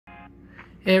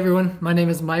Hey everyone, my name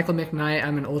is Michael McKnight.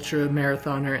 I'm an ultra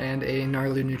marathoner and a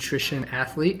Gnarly nutrition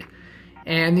athlete.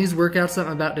 And these workouts that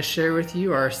I'm about to share with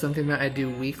you are something that I do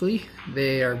weekly.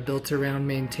 They are built around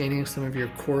maintaining some of your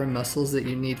core muscles that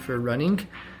you need for running.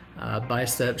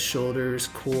 Biceps, shoulders,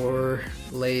 core,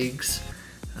 legs.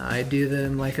 I do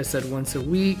them, like I said, once a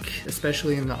week,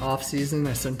 especially in the off season.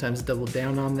 I sometimes double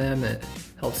down on them. It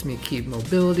helps me keep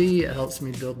mobility. It helps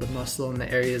me build the muscle in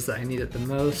the areas that I need it the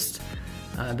most.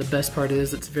 The best part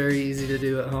is it's very easy to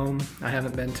do at home. I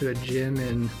haven't been to a gym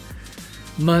in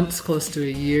months, close to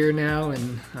a year now,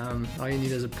 and all you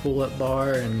need is a pull-up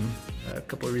bar and a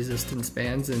couple of resistance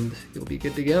bands and you'll be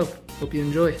good to go. Hope you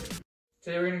enjoy.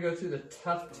 Today we're going to go through the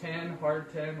tough 10,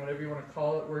 hard 10, whatever you want to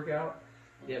call it, workout.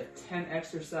 You have 10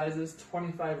 exercises,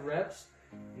 25 reps,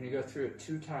 and you go through it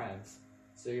 2 times.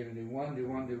 So you're going to do 1, do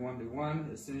 1, do 1, do 1.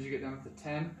 As soon as you get done with the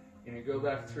 10, you're going to go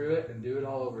back through it and do it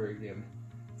all over again.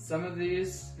 Some of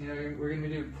these, we're going to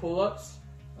do pull-ups.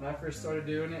 When I first started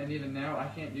doing it, and even now, I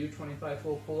can't do 25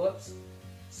 full pull-ups.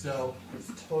 So it's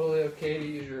totally okay to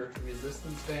use your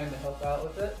resistance band to help out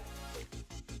with it.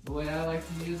 The way I like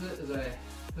to use it is I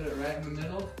put it right in the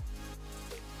middle,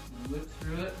 and whip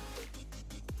through it.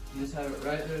 You just have it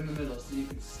right there in the middle. So you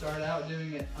can start out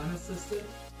doing it unassisted,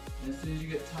 and as soon as you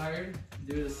get tired,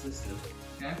 do it assisted,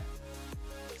 okay?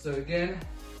 So again,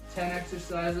 10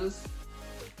 exercises,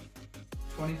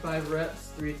 25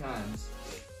 reps, 3 times.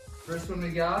 First one we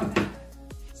got,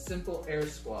 simple air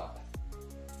squat.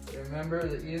 Remember,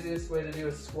 the easiest way to do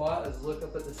a squat is look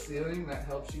up at the ceiling. That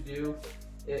helps you do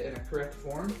it in a correct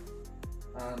form.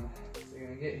 So you're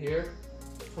gonna get here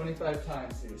 25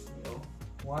 times here. So you go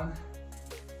 1,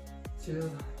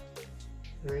 2,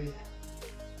 3,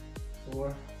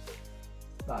 4,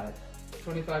 5.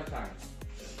 25 times.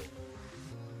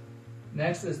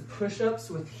 Next is push-ups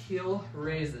with heel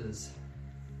raises.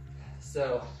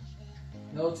 So,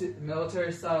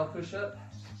 military style push-up.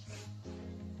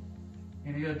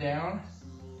 You're gonna go down.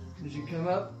 As you come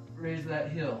up, raise that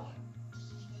heel.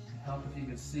 Help if you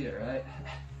can see it, right?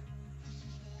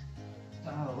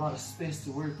 Don't have a lot of space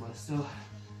to work with, so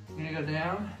you're gonna go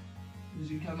down.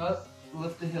 As you come up,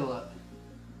 lift the heel up.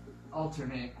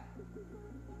 Alternate.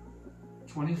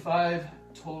 25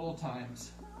 total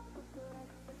times.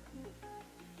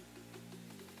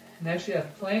 Next you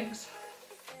have planks.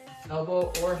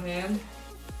 Elbow or hand.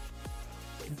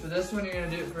 And for this one, you're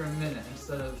going to do it for a minute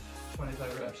instead of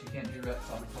 25 reps. You can't do reps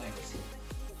on planks.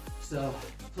 So,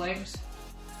 planks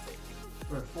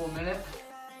for a full minute.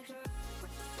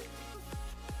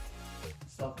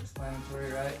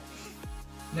 Self-explanatory, right?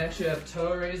 Next, you have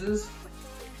toe raises.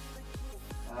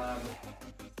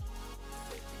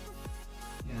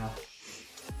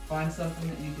 Find something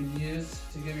that you can use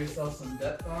to give yourself some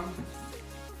depth on.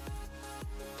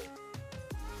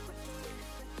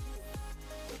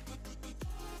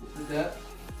 Depth.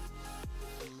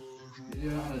 If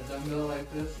you're doing it on a dumbbell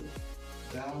like this,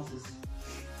 balance is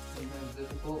sometimes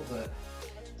difficult, but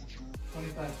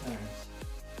 25 times.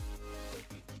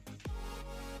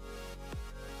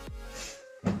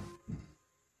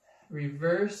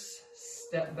 Reverse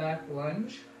step back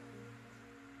lunge.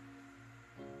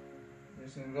 You're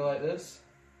just going to go like this.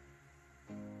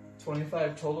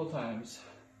 25 total times.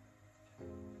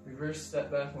 Reverse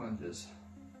step back lunges.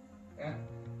 Okay?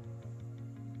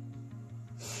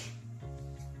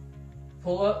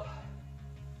 Pull up.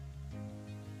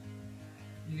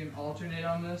 You can alternate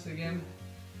on this again.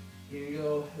 You can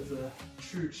go as a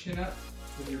true chin up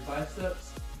with your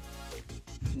biceps.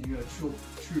 You can go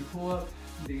true pull up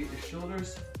to get your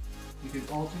shoulders. You can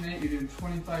alternate. You're doing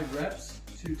 25 reps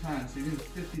 2 times. So you're doing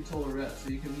 50 total reps. So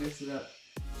you can mix it up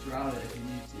throughout it if you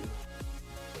need to.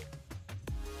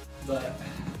 But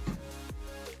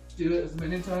do it as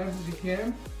many times as you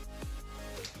can.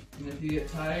 And if you get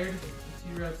tired, a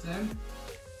few reps in,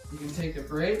 you can take a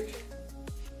break,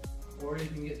 or you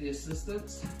can get the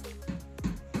assistance.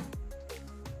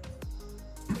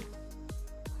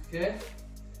 Okay,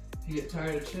 if you get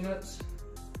tired of chin-ups,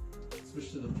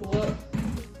 switch to the pull-up.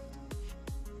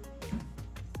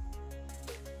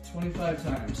 25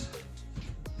 times.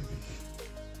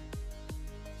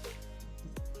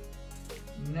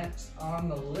 Next on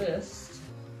the list,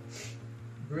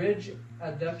 bridge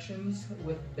abductions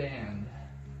with band.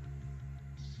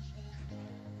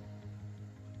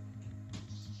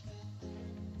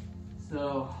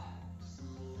 So,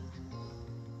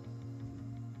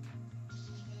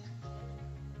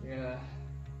 you're gonna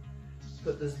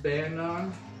put this band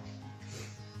on.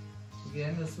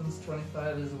 Again, this one's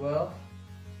 25 as well.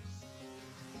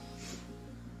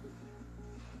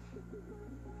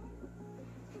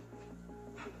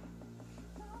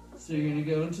 So you're going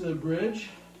to go into the bridge,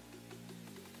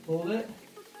 hold it,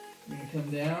 you're gonna come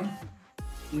down,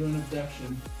 do an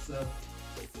abduction. So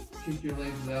keep your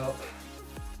legs out.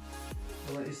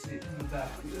 I'll let you see it from the back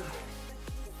view.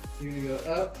 So you're gonna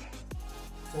go up,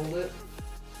 hold it,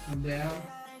 come down,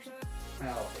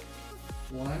 out.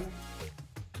 1,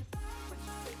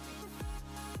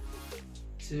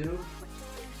 2,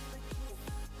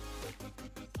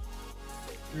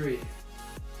 3. You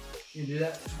can do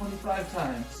that 25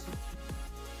 times.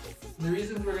 And the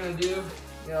reasons we're going to do,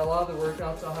 a lot of the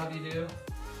workouts I'll have you do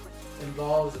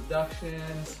involves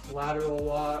abductions, lateral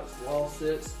walks, wall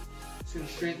sits. It's going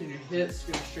to strengthen your hips, it's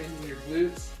going to strengthen your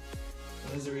glutes,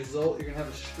 and as a result, you're going to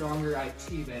have a stronger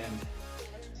IT band.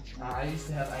 I used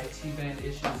to have IT band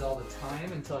issues all the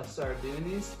time until I started doing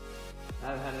these. I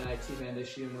haven't had an IT band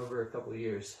issue in over a couple of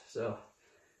years. So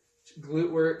glute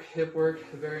work, hip work,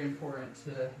 very important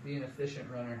to be an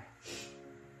efficient runner.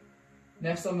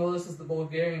 Next on the list is the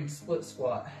Bulgarian split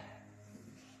squat.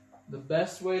 The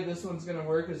best way this one's going to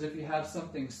work is if you have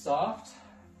something soft,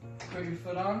 put your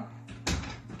foot on.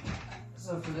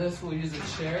 So for this, we'll use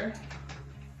a chair.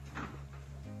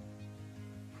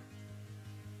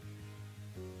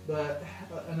 But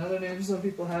another name some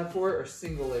people have for it are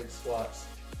single leg squats.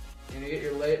 You're going to get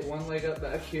your one leg up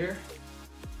back here.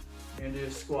 You're going to do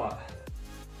a squat.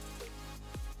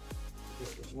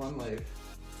 Just with one leg.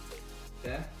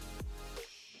 Okay?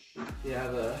 You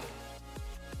have a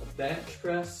bench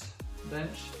press,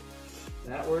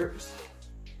 that works.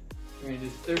 You're going to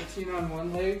do 13 on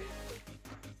one leg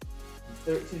and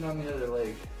 13 on the other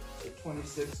leg. So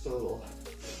 26 total.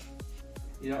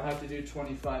 You don't have to do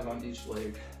 25 on each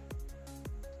leg.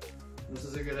 This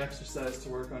is a good exercise to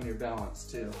work on your balance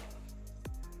too.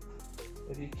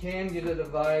 If you can get a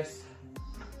device,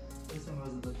 this one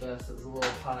wasn't the best, it was a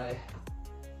little high.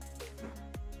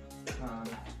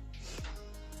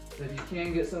 But if you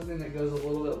can get something that goes a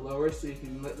little bit lower so you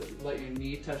can let your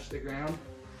knee touch the ground.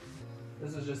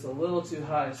 This is just a little too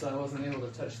high, so I wasn't able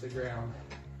to touch the ground.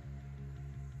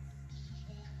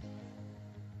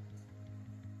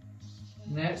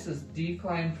 Next is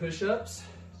decline push-ups.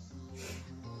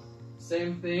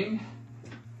 Same thing.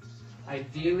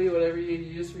 Ideally, whatever you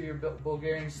use for your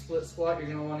Bulgarian split squat, you're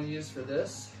going to want to use for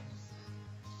this.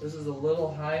 This is a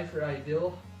little high for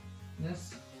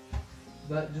idealness,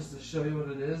 but just to show you what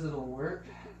it is, it'll work.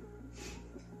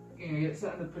 You're going to get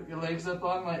something to put your legs up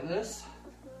on like this,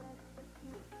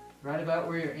 right about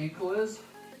where your ankle is.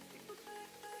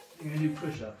 You're going to do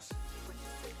push-ups.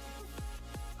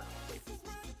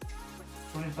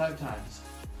 25 times.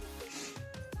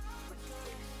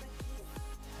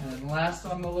 And then last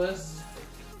on the list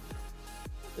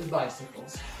is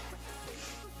bicycles.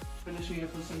 Finishing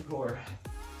it with some core.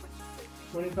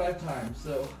 25 times.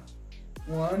 So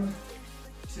 1,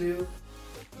 2,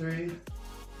 3,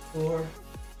 4,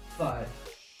 5.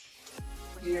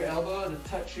 Get your elbow to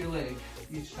touch your leg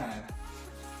each time.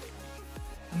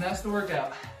 And that's the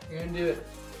workout. You're going to do it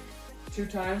 2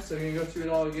 times, so you're going to go through it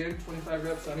all again, 25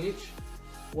 reps on each.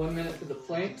 1 minute for the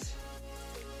planks.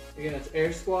 Again, it's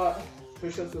air squat,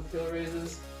 push-ups with heel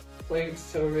raises,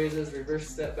 planks, toe raises, reverse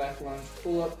step back lunge,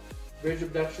 pull-up, bridge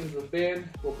abductions with band,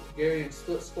 Bulgarian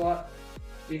split squat,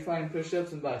 decline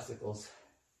push-ups, and bicycles.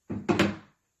 And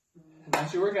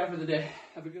that's your workout for the day.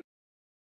 Have a good